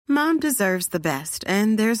Mom deserves the best,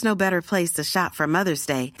 and there's no better place to shop for Mother's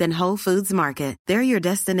Day than Whole Foods Market. They're your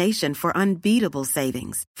destination for unbeatable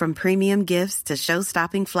savings, from premium gifts to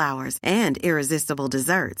show-stopping flowers and irresistible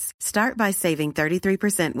desserts. Start by saving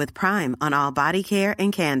 33% with Prime on all body care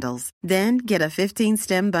and candles. Then get a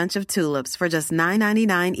 15-stem bunch of tulips for just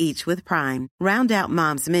 $9.99 each with Prime. Round out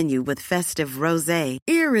Mom's menu with festive rosé,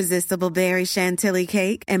 irresistible berry chantilly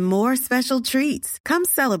cake, and more special treats. Come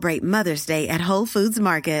celebrate Mother's Day at Whole Foods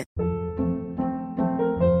Market.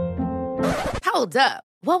 Hold up.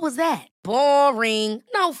 What was that? Boring.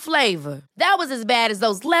 No flavor. That was as bad as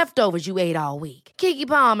those leftovers you ate all week. Keke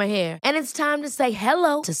Palmer here, and it's time to say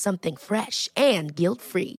hello to something fresh and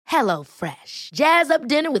guilt-free. Hello Fresh. Jazz up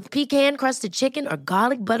dinner with pecan-crusted chicken or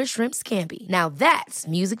garlic butter shrimp scampi. Now that's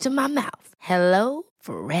music to my mouth. Hello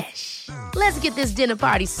Fresh. Let's get this dinner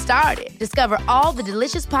party started. Discover all the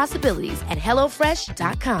delicious possibilities at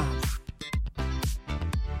hellofresh.com.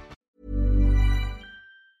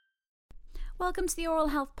 Welcome to the Oral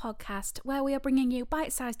Health Podcast, where we are bringing you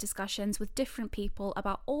bite-sized discussions with different people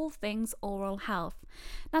about all things oral health.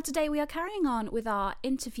 Now today we are carrying on with our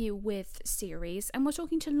interview with series, and we're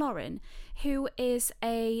talking to Lauren, who is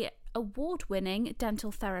a award-winning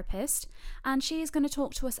dental therapist, and she is going to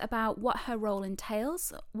talk to us about what her role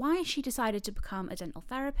entails, why she decided to become a dental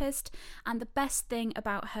therapist, and the best thing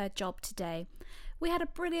about her job today. We had a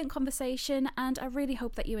brilliant conversation, and I really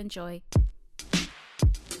hope that you enjoy.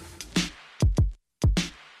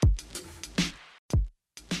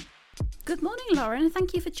 Good morning, Lauren.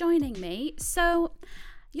 Thank you for joining me. So,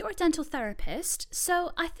 you're a dental therapist.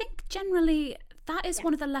 So, I think generally that is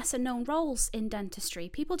one of the lesser known roles in dentistry.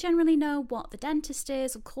 People generally know what the dentist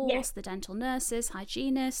is, of course, the dental nurses,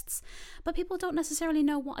 hygienists, but people don't necessarily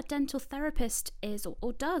know what a dental therapist is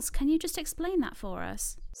or does. Can you just explain that for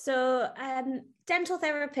us? So, dental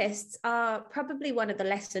therapists are probably one of the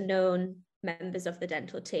lesser known members of the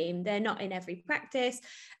dental team. They're not in every practice,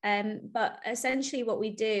 but essentially what we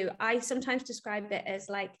do, I sometimes describe it as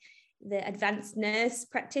like the advanced nurse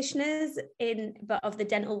practitioners of the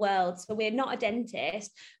dental world. So we're not a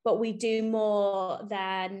dentist, but we do more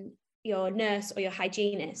than your nurse or your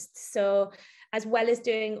hygienist. So as well as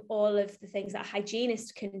doing all of the things that a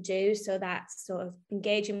hygienist can do, so that's sort of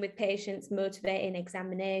engaging with patients, motivating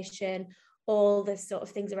examination, all the sort of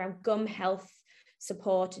things around gum health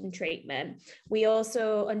support and treatment. We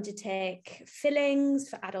also undertake fillings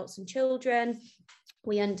for adults and children.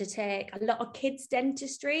 We undertake a lot of kids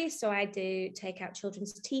dentistry. So I do take out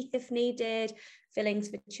children's teeth if needed, fillings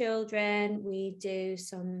for children. We do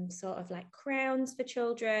some sort of like crowns for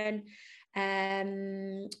children.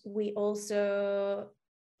 We also,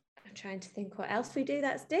 I'm trying to think what else we do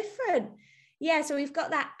that's different. Yeah, so we've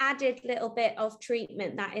got that added little bit of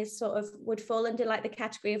treatment that is sort of would fall under like the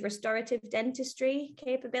category of restorative dentistry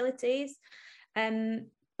capabilities.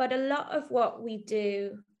 But a lot of what we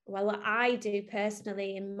do, well, what I do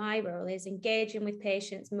personally in my role is engaging with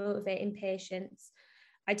patients, motivating patients.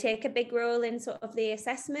 I take a big role in sort of the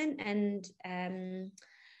assessment and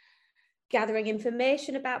gathering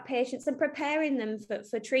information about patients and preparing them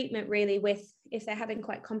for treatment, really, if they're having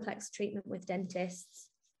quite complex treatment with dentists.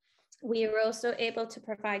 We are also able to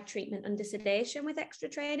provide treatment under sedation with extra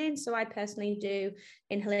training. So I personally do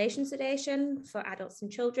inhalation sedation for adults and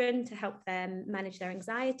children to help them manage their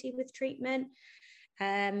anxiety with treatment.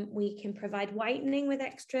 We can provide whitening with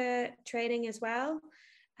extra training as well.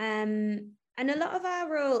 And a lot of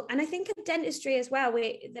our role, and I think in dentistry as well,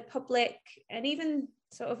 the public and even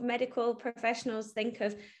sort of medical professionals think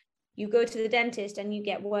of you go to the dentist and you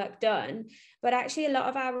get work done. But actually a lot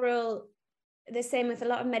of our role, the same with a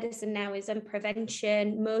lot of medicine now, is on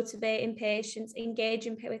prevention, motivating patients,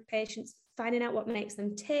 engaging with patients, finding out what makes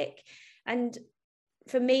them tick. And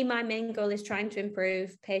for me, my main goal is trying to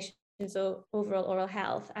improve patients' overall oral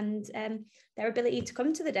health and their ability to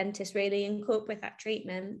come to the dentist really and cope with that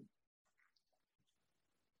treatment.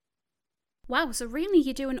 Wow, so really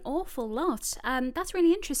you do an awful lot. That's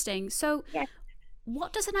really interesting. So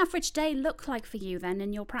What does an average day look like for you then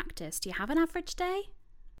in your practice? Do you have an average day?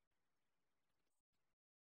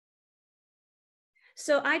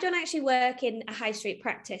 So I don't actually work in a high street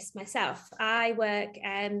practice myself. I work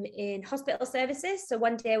in hospital services. So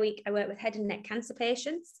one day a week, I work with head and neck cancer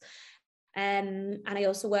patients. And I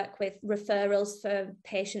also work with referrals for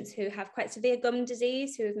patients who have quite severe gum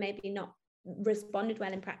disease, who have maybe not responded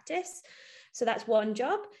well in practice. So that's one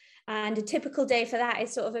job. And a typical day for that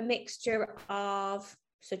is sort of a mixture of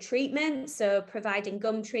treatment, so providing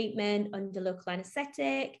gum treatment under local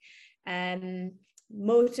anaesthetic,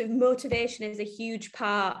 motivation is a huge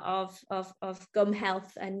part of gum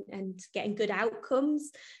health and getting good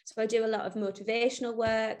outcomes. So I do a lot of motivational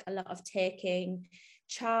work, a lot of taking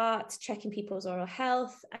charts, checking people's oral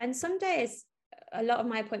health. And some days, a lot of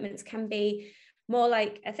my appointments can be more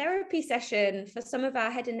like a therapy session for some of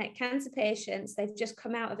our head and neck cancer patients. They've just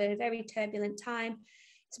come out of a very turbulent time.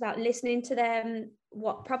 It's about listening to them,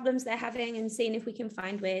 what problems they're having, and seeing if we can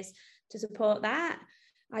find ways to support that.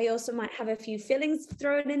 I also might have a few fillings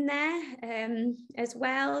thrown in there as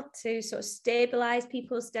well to sort of stabilize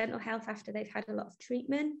people's dental health after they've had a lot of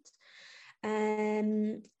treatment.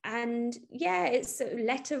 And yeah, it's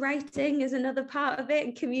letter writing is another part of it,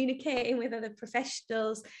 and communicating with other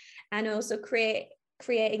professionals, and also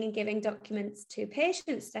creating and giving documents to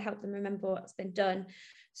patients to help them remember what's been done.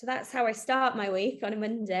 So that's how I start my week on a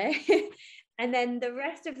Monday. And then the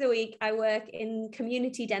rest of the week, I work in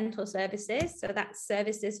community dental services. So that's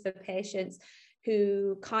services for patients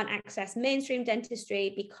who can't access mainstream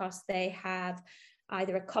dentistry because they have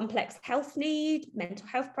either a complex health need, mental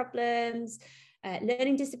health problems,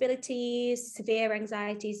 learning disabilities, severe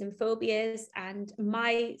anxieties and phobias. And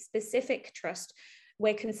my specific trust,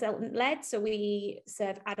 we're consultant-led, so we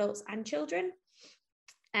serve adults and children.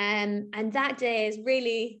 And that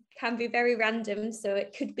day can be very random. So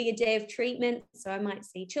it could be a day of treatment. So I might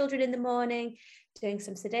see children in the morning, doing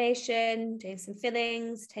some sedation, doing some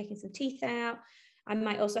fillings, taking some teeth out. I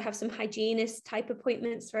might also have some hygienist type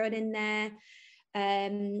appointments thrown in there.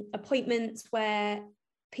 Appointments where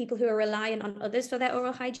people who are reliant on others for their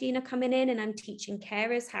oral hygiene are coming in, and I'm teaching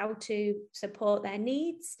carers how to support their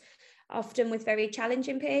needs, often with very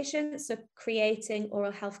challenging patients. So creating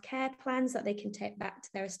oral health care plans that they can take back to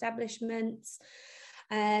their establishments.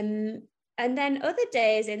 And then other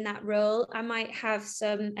days in that role, I might have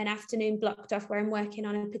an afternoon blocked off where I'm working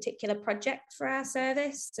on a particular project for our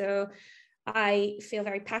service. So I feel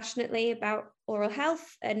very passionately about oral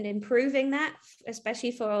health and improving that,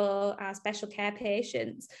 especially for our special care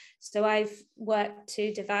patients. So I've worked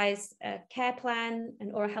to devise a care plan,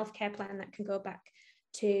 an oral health care plan that can go back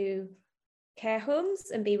to care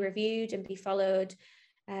homes and be reviewed and be followed.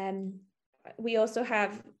 We also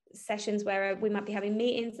have sessions where we might be having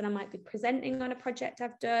meetings and I might be presenting on a project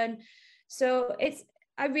I've done. So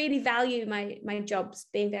I really value my jobs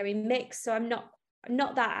being very mixed. So I'm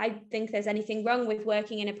not that I think there's anything wrong with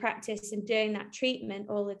working in a practice and doing that treatment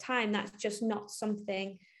all the time. That's just not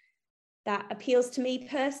something that appeals to me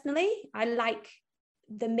personally. I like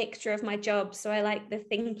the mixture of my job. So I like the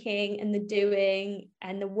thinking and the doing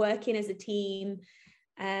and the working as a team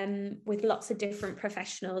with lots of different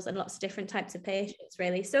professionals and lots of different types of patients,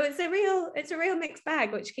 really. So it's a real mixed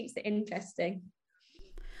bag, which keeps it interesting.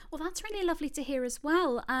 Well, that's really lovely to hear as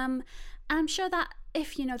well. And I'm sure that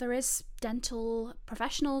if, there is dental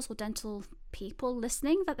professionals or dental people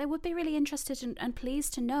listening, that they would be really interested and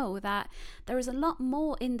pleased to know that there is a lot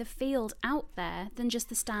more in the field out there than just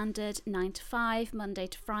the standard 9 to 5, Monday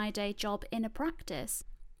to Friday job in a practice.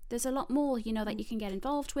 There's a lot more, that you can get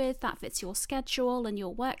involved with that fits your schedule and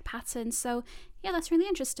your work pattern. So yeah, that's really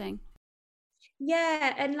interesting.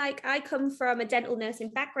 Yeah, and I come from a dental nursing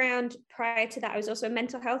background. Prior to that, I was also a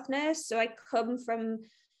mental health nurse. So I come from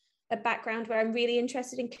a background where I'm really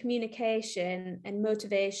interested in communication and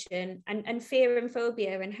motivation and fear and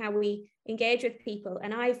phobia and how we engage with people.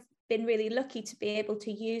 And I've been really lucky to be able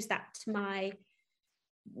to use that to my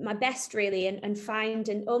best, really, and find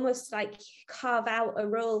and almost carve out a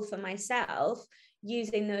role for myself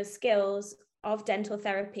using those skills of dental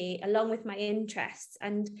therapy along with my interests.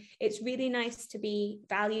 And it's really nice to be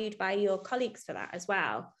valued by your colleagues for that as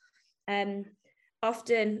well.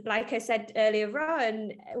 Often, like I said earlier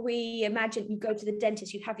on, we imagine you go to the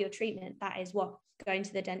dentist, you have your treatment. That is what going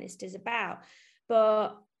to the dentist is about. But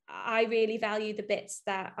I really value the bits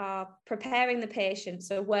that are preparing the patient.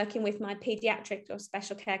 So working with my pediatric or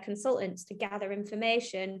special care consultants to gather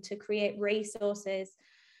information, to create resources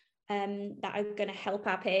that are going to help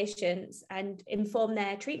our patients and inform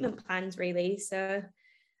their treatment plans, really. So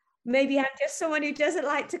maybe I'm just someone who doesn't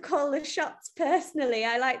like to call the shots personally.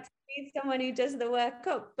 I like to be someone who does the work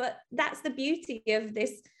up, but that's the beauty of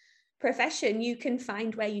this profession. You can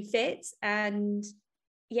find where you fit. And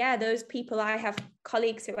yeah, those people, I have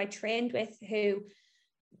colleagues who I trained with who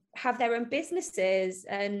have their own businesses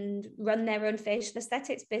and run their own facial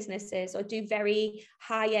aesthetics businesses or do very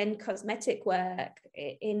high-end cosmetic work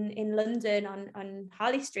in London on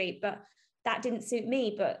Harley Street. But that didn't suit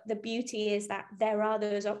me. But the beauty is that there are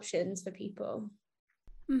those options for people.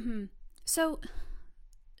 Mm-hmm. So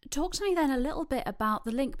talk to me then a little bit about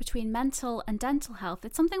the link between mental and dental health.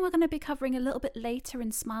 It's something we're going to be covering a little bit later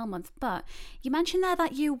in Smile Month, but you mentioned there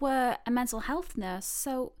that you were a mental health nurse.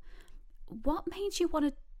 So what made you want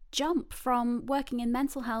to jump from working in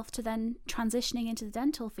mental health to then transitioning into the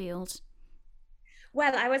dental field?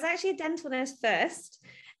 Well, I was actually a dental nurse first.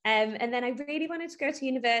 And then I really wanted to go to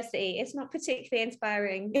university. It's not particularly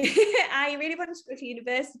inspiring. I really wanted to go to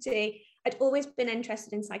university. I'd always been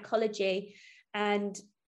interested in psychology, and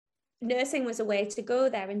nursing was a way to go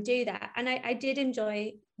there and do that. And I did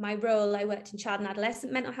enjoy my role. I worked in child and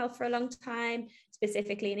adolescent mental health for a long time,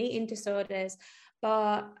 specifically in eating disorders.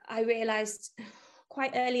 But I realized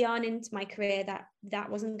quite early on into my career that that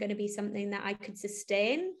wasn't going to be something that I could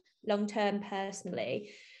sustain long-term personally.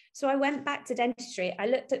 So I went back to dentistry. I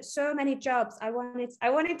looked at so many jobs. I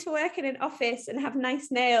wanted to work in an office and have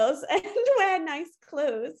nice nails and wear nice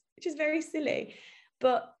clothes, which is very silly.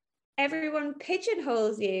 But everyone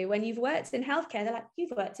pigeonholes you when you've worked in healthcare. They're like,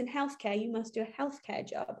 you've worked in healthcare, you must do a healthcare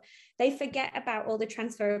job. They forget about all the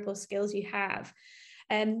transferable skills you have.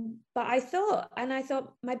 But I thought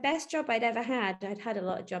my best job I'd ever had, I'd had a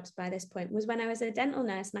lot of jobs by this point, was when I was a dental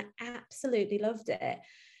nurse, and I absolutely loved it.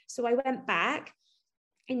 So I went back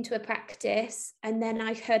into a practice, and then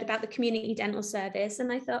I heard about the community dental service,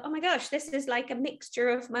 and I thought, oh my gosh, this is like a mixture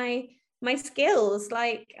of my skills,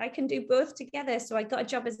 like I can do both together. So I got a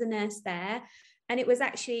job as a nurse there, and it was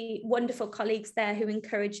actually wonderful colleagues there who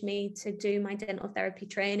encouraged me to do my dental therapy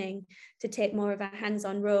training, to take more of a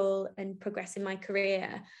hands-on role and progress in my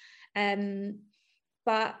career.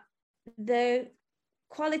 But the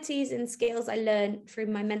qualities and skills I learned through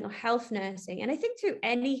my mental health nursing, and I think through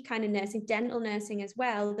any kind of nursing, dental nursing as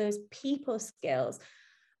well, those people skills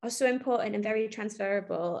are so important and very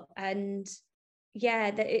transferable. And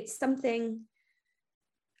yeah, that it's something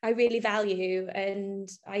I really value and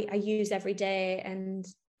I use every day. And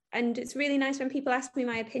it's really nice when people ask me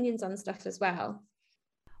my opinions on stuff as well.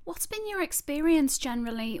 What's been your experience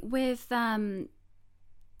generally with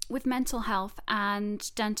mental health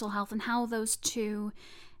and dental health, and how those two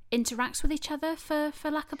interact with each other,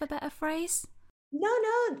 for lack of a better phrase? No,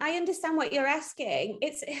 I understand what you're asking.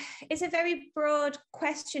 It's a very broad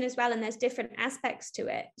question as well, and there's different aspects to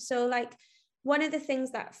it. So like, one of the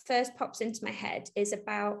things that first pops into my head is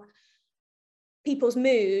about people's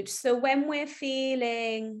mood. So when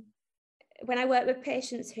I work with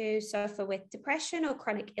patients who suffer with depression or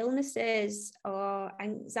chronic illnesses or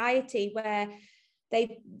anxiety, where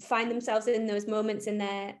they find themselves in those moments in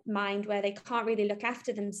their mind where they can't really look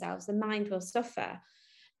after themselves, the mind will suffer.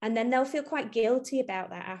 And then they'll feel quite guilty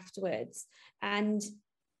about that afterwards. And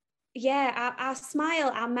yeah, our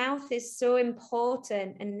smile, our mouth is so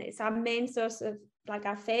important, and it's our main source of, like,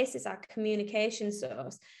 our face is our communication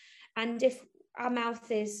source. And if our mouth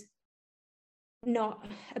is not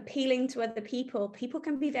appealing to other people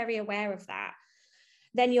can be very aware of that.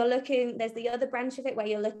 Then there's the other branch of it where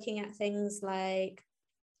you're looking at things like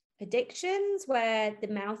addictions, where the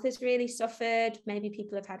mouth has really suffered. Maybe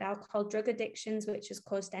people have had alcohol, drug addictions, which has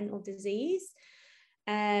caused dental disease.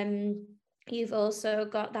 You've also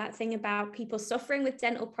got that thing about people suffering with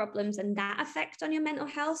dental problems and that effect on your mental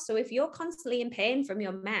health. So if you're constantly in pain from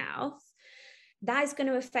your mouth, that is going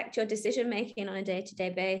to affect your decision making on a day-to-day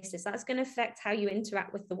basis. That's going to affect how you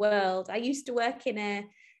interact with the world. I used to work in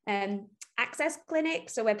a access clinic,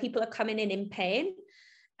 so where people are coming in pain,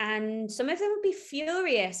 and some of them would be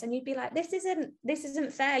furious, and you'd be like, this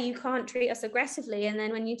isn't fair, you can't treat us aggressively. And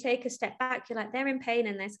then when you take a step back, you're like, they're in pain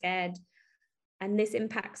and they're scared, and this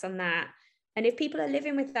impacts on that. And if people are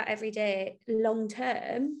living with that every day, long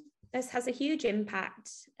term, this has a huge impact.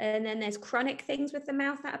 And then there's chronic things with the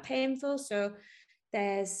mouth that are painful. So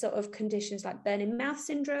there's sort of conditions like burning mouth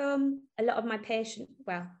syndrome. A lot of my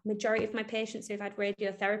majority of my patients who've had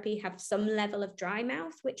radiotherapy have some level of dry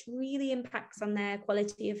mouth, which really impacts on their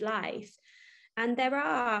quality of life. And there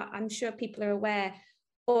are, I'm sure people are aware,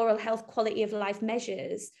 oral health quality of life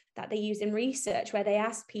measures that they use in research, where they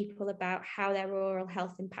ask people about how their oral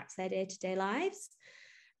health impacts their day-to-day lives.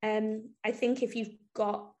 I think if you've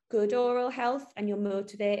got good oral health and you're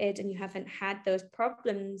motivated and you haven't had those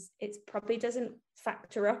problems, it probably doesn't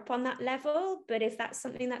factor up on that level. But if that's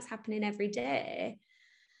something that's happening every day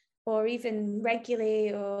or even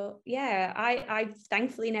regularly, I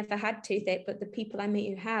thankfully never had toothache, but the people I meet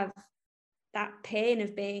who have, that pain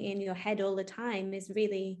of being in your head all the time is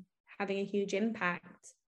really having a huge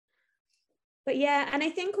impact. But yeah, and I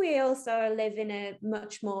think we also live in a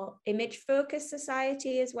much more image-focused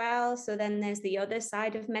society as well. So then there's the other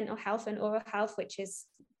side of mental health and oral health, which is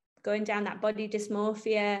going down that body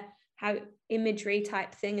dysmorphia, how imagery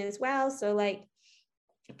type thing as well. So like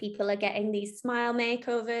People are getting these smile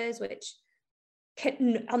makeovers, which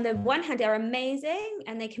can, on the one hand, are amazing,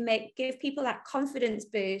 and they can give people that confidence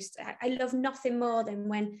boost. I love nothing more than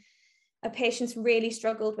when a patient's really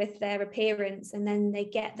struggled with their appearance and then they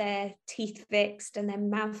get their teeth fixed and their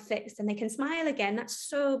mouth fixed and they can smile again. That's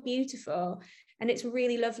so beautiful. And it's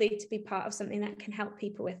really lovely to be part of something that can help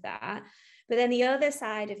people with that. But then the other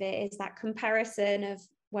side of it is that comparison of,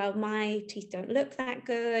 well, my teeth don't look that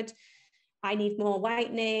good. I need more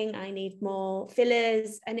whitening. I need more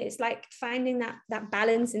fillers. And it's like finding that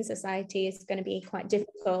balance in society is going to be quite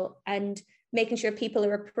difficult, and making sure people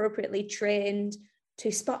are appropriately trained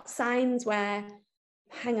to spot signs where,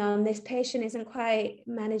 hang on, this patient isn't quite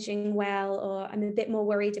managing well, or I'm a bit more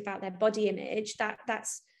worried about their body image.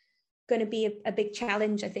 That's going to be a big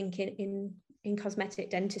challenge, I think, in cosmetic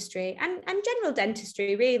dentistry and general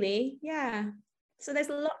dentistry, really. Yeah. So there's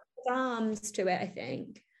a lot of arms to it, I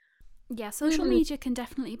think. Yeah, social media can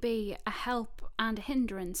definitely be a help and a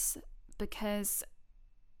hindrance, because,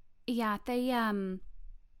 yeah, they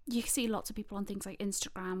you see lots of people on things like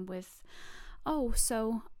Instagram with, oh,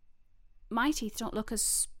 so my teeth don't look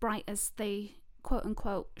as bright as they quote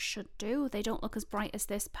unquote should do. They don't look as bright as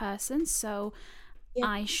this person, so yeah,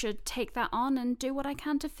 I should take that on and do what I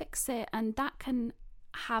can to fix it. And that can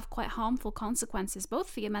have quite harmful consequences, both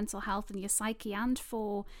for your mental health and your psyche, and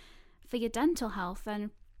for your dental health.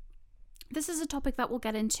 And this is a topic that we'll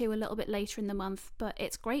get into a little bit later in the month, but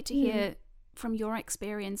it's great to hear from your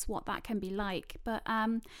experience what that can be like. But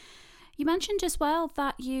you mentioned as well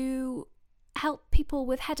that you help people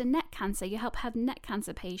with head and neck cancer. You help head and neck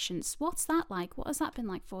cancer patients. What's that like? What has that been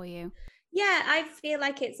like for you? Yeah, I feel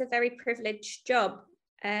like it's a very privileged job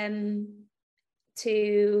to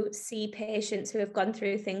see patients who have gone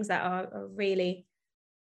through things that are really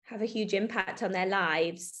have a huge impact on their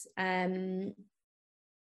lives. I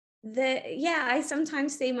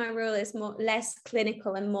sometimes see my role as less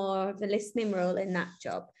clinical and more of a listening role in that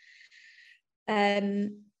job.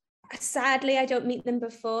 Sadly, I don't meet them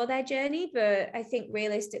before their journey, but I think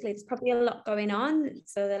realistically there's probably a lot going on.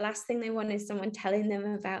 So the last thing they want is someone telling them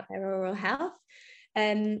about their oral health.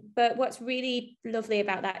 But what's really lovely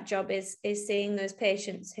about that job is seeing those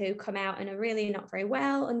patients who come out and are really not very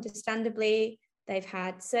well, understandably. They've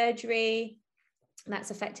had surgery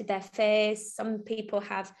that's affected their face. Some people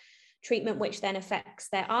have treatment which then affects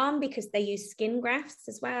their arm because they use skin grafts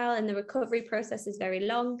as well, and the recovery process is very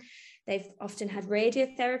long. They've often had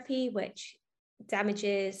radiotherapy, which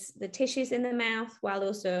damages the tissues in the mouth while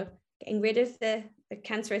also getting rid of the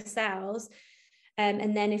cancerous cells.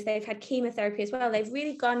 And then if they've had chemotherapy as well, they've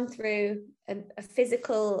really gone through a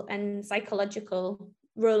physical and psychological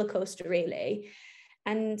roller coaster, really.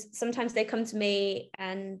 And sometimes they come to me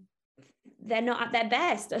and they're not at their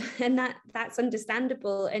best, and that's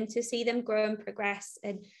understandable. And to see them grow and progress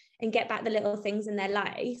and get back the little things in their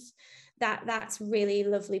life, that's really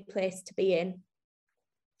lovely place to be in.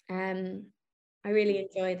 I really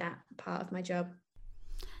enjoy that part of my job.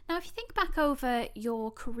 Now, if you think back over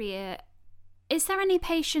your career, is there any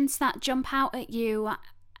patients that jump out at you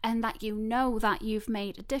and that you know that you've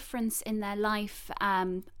made a difference in their life?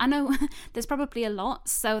 I know there's probably a lot,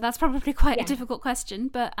 so that's probably quite a difficult question,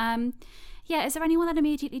 but is there anyone that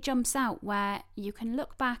immediately jumps out where you can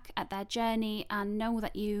look back at their journey and know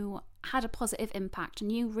that you had a positive impact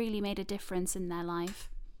and you really made a difference in their life?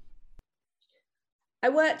 I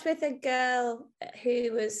worked with a girl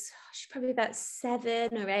who was, she's probably about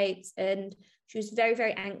 7 or 8, and she was very,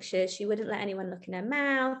 very anxious. She wouldn't let anyone look in her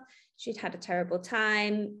mouth. She'd had a terrible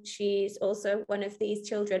time. She's also one of these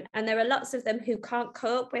children, and there are lots of them who can't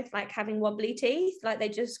cope with like having wobbly teeth, like they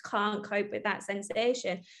just can't cope with that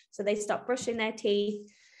sensation. So they stop brushing their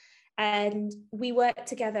teeth. And we worked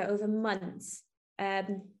together over months,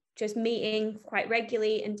 just meeting quite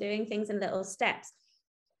regularly and doing things in little steps.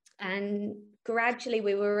 And gradually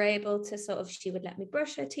we were able to she would let me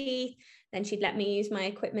brush her teeth, then she'd let me use my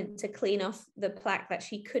equipment to clean off the plaque that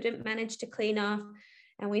she couldn't manage to clean off.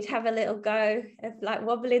 And we'd have a little go of like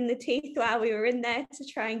wobbling the teeth while we were in there to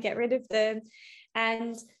try and get rid of them.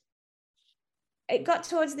 And it got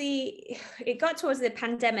towards the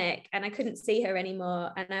pandemic and I couldn't see her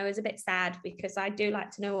anymore. And I was a bit sad because I do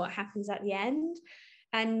like to know what happens at the end.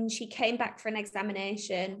 And she came back for an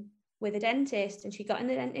examination with a dentist, and she got in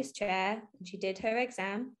the dentist chair and she did her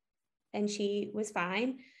exam and she was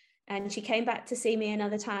fine. And she came back to see me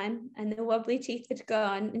another time and the wobbly teeth had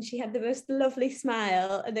gone and she had the most lovely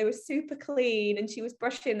smile and they were super clean and she was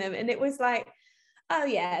brushing them. And it was like, oh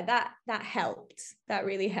yeah, that helped. That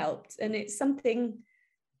really helped. And it's something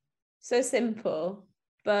so simple,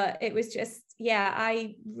 but it was just,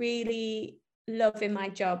 I really love in my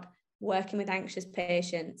job working with anxious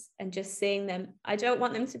patients and just seeing them. I don't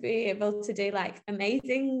want them to be able to do like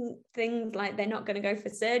amazing things, like they're not going to go for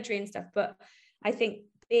surgery and stuff, but I think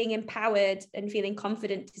being empowered and feeling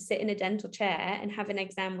confident to sit in a dental chair and have an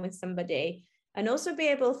exam with somebody, and also be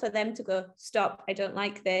able for them to go, stop, I don't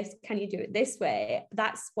like this, can you do it this way?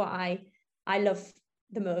 That's what I love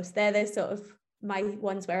the most. They're the sort of my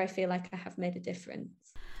ones where I feel like I have made a difference.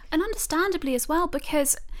 And understandably as well,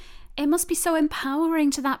 because it must be so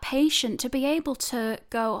empowering to that patient to be able to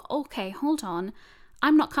go, okay, hold on,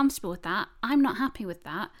 I'm not comfortable with that, I'm not happy with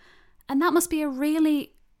that. And that must be a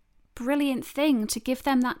really brilliant thing to give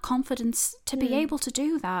them that confidence to be able to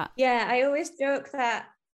do that. Yeah, I always joke that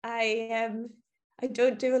I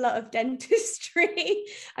don't do a lot of dentistry.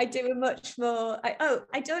 I do a much more,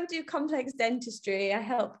 I don't do complex dentistry. I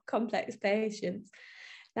help complex patients.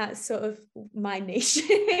 That's sort of my niche.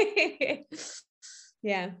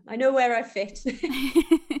 Yeah, I know where I fit.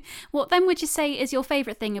 What then would you say is your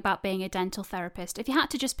favourite thing about being a dental therapist? If you had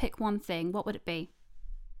to just pick one thing, what would it be?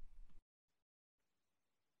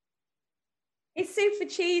 It's super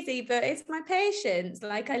cheesy, but it's my patients.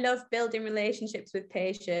 Like, I love building relationships with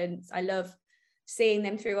patients. I love seeing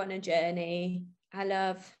them through on a journey.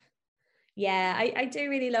 I do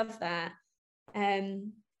really love that.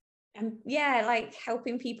 And yeah, like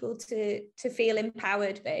helping people to feel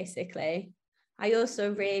empowered, basically. I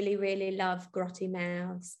also really, really love grotty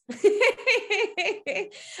mouths.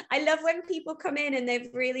 I love when people come in and they've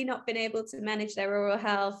really not been able to manage their oral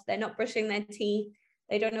health. They're not brushing their teeth.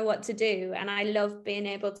 They don't know what to do. And I love being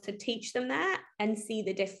able to teach them that and see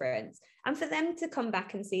the difference. And for them to come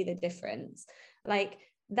back and see the difference. Like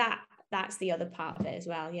that's the other part of it as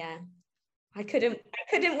well. Yeah. I couldn't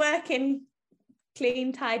work in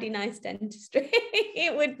clean, tidy, nice dentistry.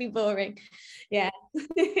 It would be boring. Yeah.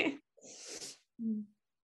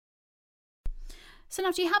 So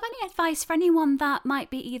now, do you have any advice for anyone that might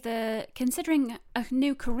be either considering a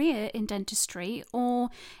new career in dentistry or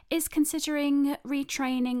is considering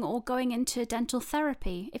retraining or going into dental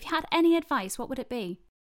therapy? If you had any advice, what would it be?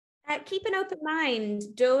 Keep an open mind.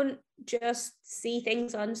 Don't just see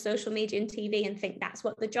things on social media and TV and think that's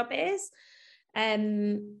what the job is.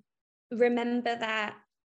 Remember that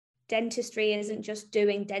dentistry isn't just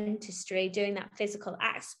doing dentistry, doing that physical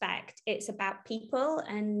aspect. It's about people.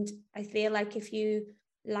 And I feel like if you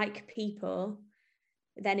like people,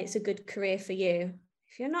 then it's a good career for you.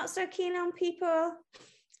 If you're not so keen on people,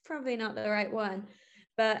 it's probably not the right one.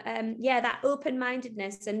 But that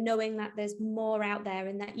open-mindedness and knowing that there's more out there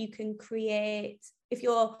and that you can create, if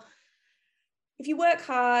you work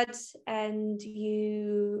hard and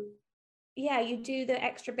you do the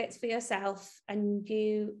extra bits for yourself and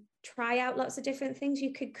you try out lots of different things,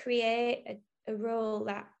 you could create a role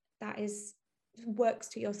that works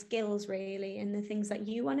to your skills really and the things that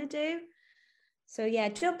you want to do. So yeah,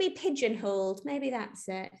 don't be pigeonholed. Maybe that's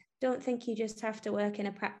it. Don't think you just have to work in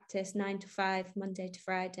a practice 9 to 5, Monday to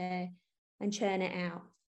Friday, and churn it out.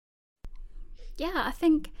 Yeah, I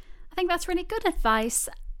think that's really good advice.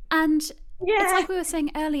 And it's like we were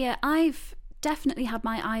saying earlier, I've definitely had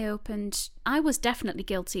my eye opened. I was definitely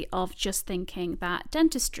guilty of just thinking that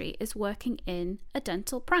dentistry is working in a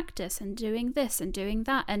dental practice and doing this and doing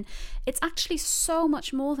that. And it's actually so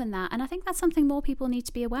much more than that. And I think that's something more people need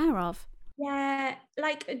to be aware of. Yeah,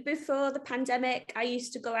 like before the pandemic, I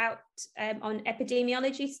used to go out on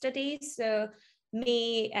epidemiology studies. So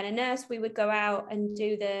me and a nurse, we would go out and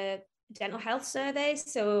do the dental health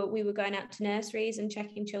surveys. So we were going out to nurseries and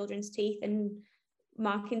checking children's teeth and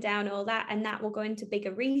marking down all that, and that will go into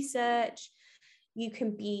bigger research. You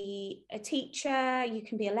can be a teacher, you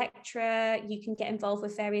can be a lecturer, you can get involved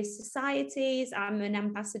with various societies. I'm an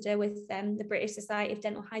ambassador with the British Society of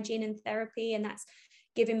Dental Hygiene and Therapy, and that's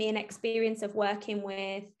given me an experience of working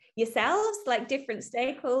with yourselves, like different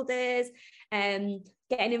stakeholders,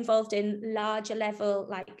 getting involved in larger level,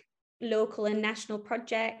 like local and national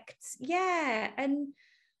projects. Yeah, and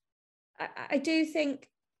I do think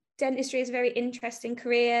dentistry is a very interesting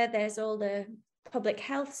career. There's all the public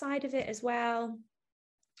health side of it as well,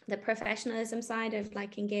 the professionalism side of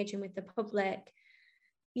like engaging with the public.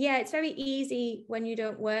 Yeah, it's very easy when you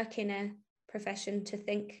don't work in a profession to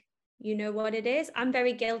think you know what it is. I'm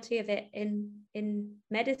very guilty of it in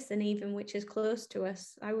medicine even, which is close to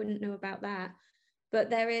us. I wouldn't know about that. But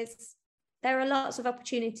there are lots of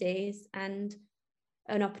opportunities, and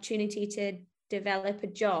an opportunity to develop a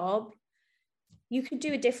job. You could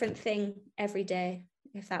do a different thing every day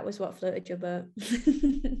if that was what floated your boat.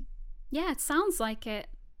 Yeah, it sounds like it.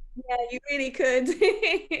 Yeah, you really could.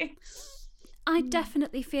 I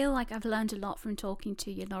definitely feel like I've learned a lot from talking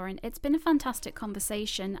to you, Lauren. It's been a fantastic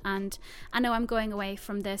conversation, and I know I'm going away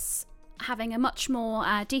from this having a much more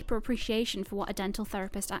deeper appreciation for what a dental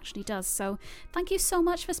therapist actually does. So thank you so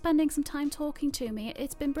much for spending some time talking to me.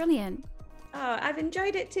 It's been brilliant. Oh, I've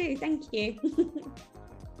enjoyed it too. Thank you.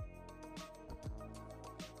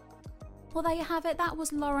 Well, there you have it. That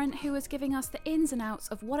was Lauren, who was giving us the ins and outs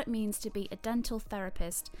of what it means to be a dental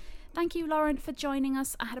therapist. Thank you, Lauren, for joining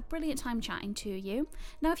us. I had a brilliant time chatting to you.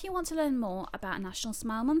 Now, if you want to learn more about National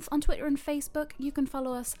Smile Month on Twitter and Facebook, you can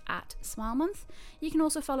follow us at Smile Month. You can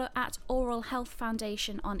also follow at Oral Health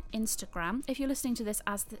Foundation on Instagram. If you're listening to this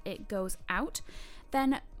as it goes out,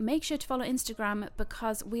 then make sure to follow Instagram,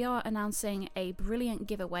 because we are announcing a brilliant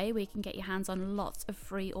giveaway where you can get your hands on lots of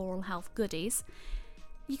free oral health goodies.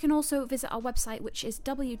 You can also visit our website, which is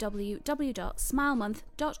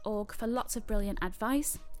www.smilemonth.org, for lots of brilliant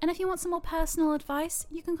advice. And if you want some more personal advice,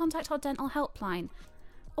 you can contact our dental helpline.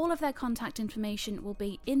 All of their contact information will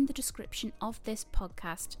be in the description of this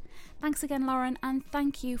podcast. Thanks again, Lauren, and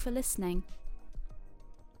thank you for listening.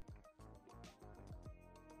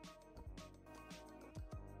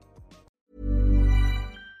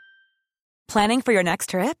 Planning for your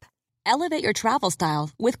next trip? Elevate your travel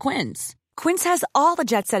style with Quince. Quince has all the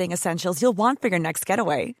jet-setting essentials you'll want for your next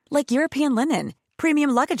getaway, like European linen, premium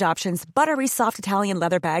luggage options, buttery soft Italian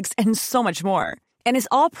leather bags, and so much more. And is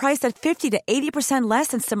all priced at 50 to 80% less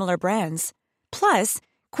than similar brands. Plus,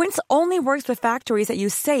 Quince only works with factories that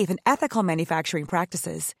use safe and ethical manufacturing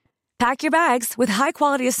practices. Pack your bags with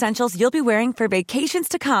high-quality essentials you'll be wearing for vacations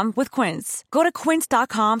to come with Quince. Go to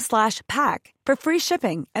quince.com/pack for free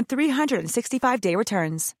shipping and 365-day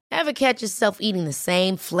returns. Ever catch yourself eating the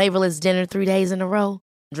same flavorless dinner 3 days in a row?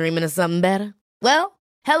 Dreaming of something better? Well,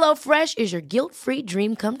 HelloFresh is your guilt-free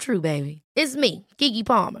dream come true, baby. It's me, Keke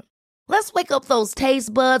Palmer. Let's wake up those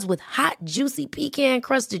taste buds with hot, juicy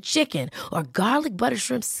pecan-crusted chicken or garlic butter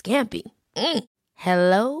shrimp scampi.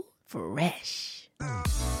 HelloFresh.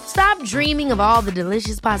 Stop dreaming of all the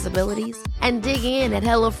delicious possibilities and dig in at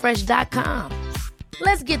HelloFresh.com.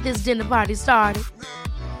 Let's get this dinner party started.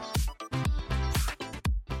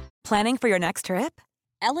 Planning for your next trip?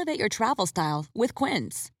 Elevate your travel style with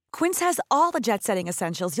Quince. Quince has all the jet-setting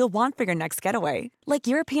essentials you'll want for your next getaway, like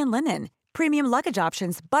European linen, premium luggage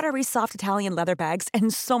options, buttery soft Italian leather bags,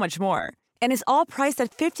 and so much more. And is all priced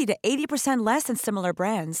at 50 to 80% less than similar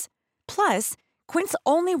brands. Plus, Quince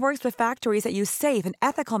only works with factories that use safe and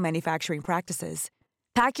ethical manufacturing practices.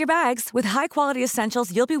 Pack your bags with high-quality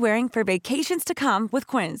essentials you'll be wearing for vacations to come with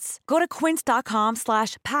Quince. Go to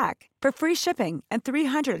quince.com/pack for free shipping and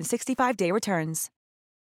 365-day returns.